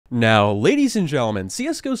Now, ladies and gentlemen,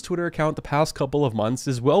 CSGO's Twitter account the past couple of months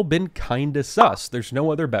has well been kinda sus. There's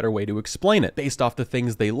no other better way to explain it, based off the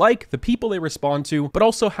things they like, the people they respond to, but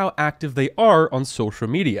also how active they are on social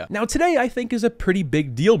media. Now today I think is a pretty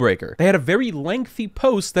big deal breaker. They had a very lengthy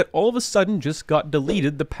post that all of a sudden just got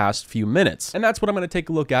deleted the past few minutes, and that's what I'm going to take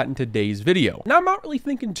a look at in today's video. Now I'm not really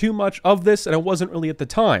thinking too much of this, and I wasn't really at the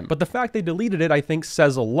time, but the fact they deleted it I think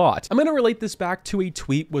says a lot. I'm going to relate this back to a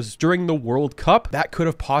tweet was during the World Cup that could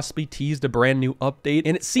have possibly teased a brand new update,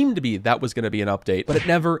 and it seemed to be that was going to be an update, but it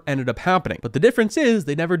never ended up happening. But the difference is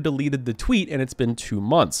they never deleted the tweet, and it's been 2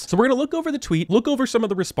 months. So we're going to look over the tweet, look over some of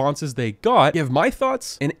the responses they got, give my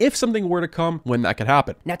thoughts, and if something were to come, when that could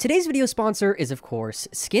happen. Now today's video sponsor is of course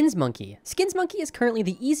Skins Monkey. Skins Monkey is currently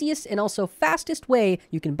the easiest and also fastest way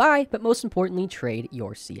you can buy, but most importantly trade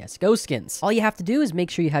your CSGO skins. All you have to do is make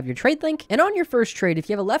sure you have your trade link, and on your first trade, if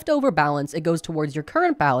you have a leftover balance, it goes towards your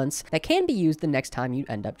current balance that can be used the next time you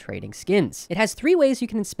end up trading skins. It has 3 ways you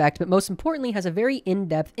can inspect, but most importantly has a very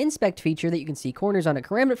in-depth inspect feature that you can see corners on a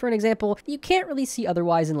karambit, for an example, that you can't really see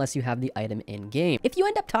otherwise unless you have the item in-game. If you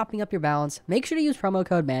end up topping up your balance, make sure to use promo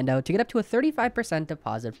code MANDO to get up to a 35%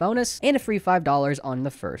 deposit bonus and a free $5 on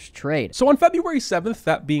the first trade. So on February 7th,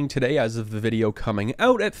 that being today as of the video coming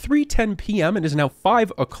out, at 3:10 p.m. and is now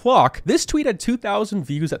 5 o'clock, this tweet had 2,000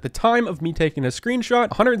 views at the time of me taking a screenshot,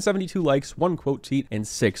 172 likes, 1 quote tweet, and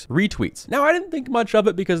 6 retweets. Now I didn't think much of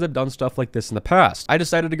it because I've done stuff like this in the past. I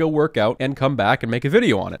decided to go work out and come back and make a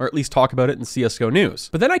video on it, or at least talk about it in CSGO news.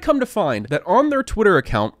 But then I come to find that on their Twitter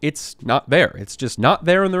account, it's not there. It's just not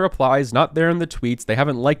there in the replies, not there in the tweets. They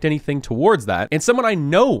haven't liked anything towards that. And someone I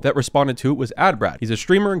know that responded to it was AdBrad. He's a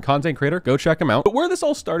streamer and content creator. Go check him out. But where this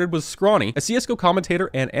all started was Scrawny, a CSGO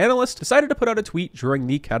commentator and analyst, decided to put out a tweet during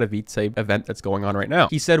the Katowice event that's going on right now.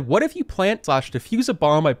 He said, "What if you plant/defuse a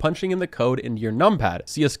bomb by punching in the code into your numpad?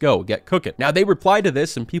 CSGO, get cooking." Now they replied to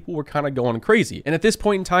this and people were kind of going crazy. And at this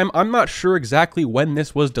point in time, I'm not sure exactly when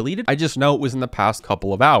this was deleted. I just know it was in the past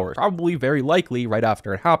couple of hours, probably very likely right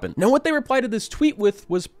after it happened. Now what they replied to this tweet with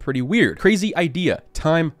was pretty weird. Crazy idea.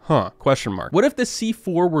 Time, huh? Question mark. What if the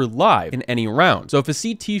C4 were live in any round? So if a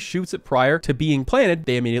CT shoots it prior to being planted,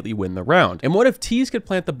 they immediately win the round. And what if Ts could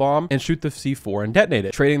plant the bomb and shoot the C4 and detonate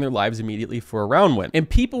it, trading their lives immediately for a round win? And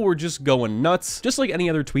people were just going nuts, just like any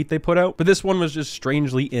other tweet they put out, but this one was just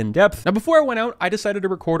strangely in-depth. Now before I went out, I decided to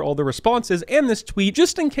record all the responses and this tweet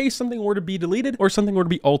just in case something were to be deleted or something were to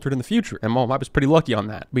be altered in the future. And well, I was pretty lucky on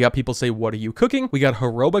that. We got people say, "What are you cooking?" We got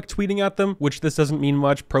Heroic tweeting at them, which this doesn't mean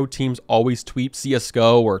much. Pro teams always tweet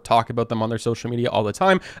CSGO or talk about them on their social media all the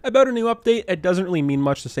time about a new update. It doesn't really mean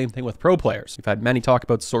much. The same thing with pro players. We've had many talk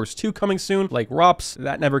about Source 2 coming soon, like Rops.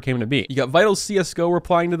 That never came to be. You got Vital CSGO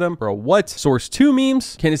replying to them. Bro, what? Source 2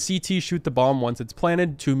 memes. Can a CT shoot the bomb once it's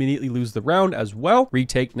planted to immediately lose the round as well?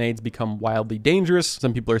 Retake nades become wildly dangerous.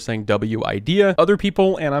 Some people are saying W idea. Other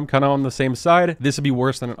people, and I'm kind of on the same side, this would be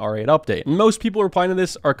worse than an R8 update. And most people replying to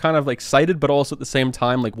this are kind of like excited, but also at the same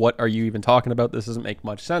time, like, what are you even talking about? This doesn't make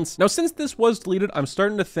much sense. Now, since this was deleted, I'm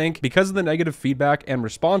starting to think because of the negative feedback and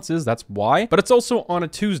responses, that's why, but it's also on a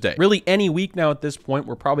Tuesday. Really, any week now at this point,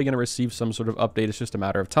 we're probably going to receive some sort of update. It's just a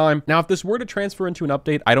matter of time. Now, if this were to transfer into an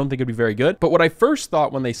update, I don't think it'd be very good. But what I first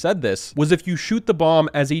thought when they said this was if you shoot the bomb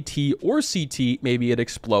as a T or CT, maybe it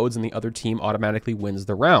explodes and the other team automatically wins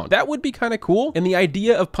the round. That would be kind of cool. And the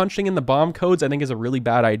idea of punching in the bomb codes, I think, is a really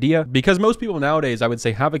bad idea because most people nowadays, I would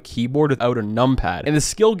say, have a keyboard without a numpad. And the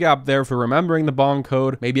skill gap there for remembering the bomb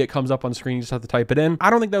code, maybe it comes up on screen, you just have to type it in. I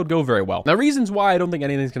don't think that would go very well. Now, reasons why I don't think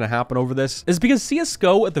anything's going to happen over this is because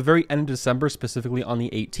CSGO at the very end of December, specifically on the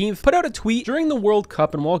 18th, put out a tweet during the World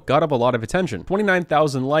Cup and, well, got up a lot of attention.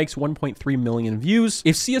 29,000 likes, 1.3 million views.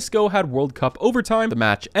 If CSGO had World Cup overtime, the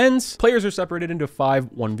match ends. Players are separated into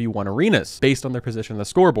 5 1v1 arenas based on their position on the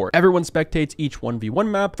scoreboard. Everyone spectates each 1v1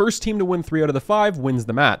 map. First team to win 3 out of the 5 wins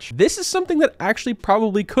the match. This is something that actually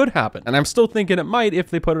probably could happen, and I'm still thinking it might if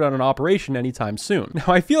they put it on an operation anytime soon.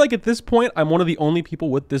 Now, I feel like at this point, I'm one of the only people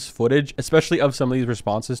with this footage, especially of some of these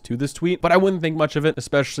responses to this tweet, but I wouldn't think much of it,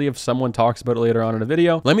 especially if someone talks about it later on in a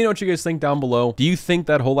video. Let me know what you guys think down below. Do you think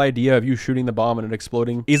that whole idea of you shooting the bomb and it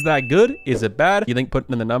exploding, is that good? Is it bad? Do you think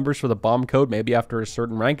putting in the numbers for the bomb code maybe after a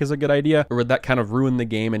certain rank is a good idea, or would that kind of ruin the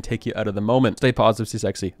game and take you out of the moment? Stay positive, stay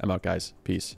sexy. I'm out, guys. Peace.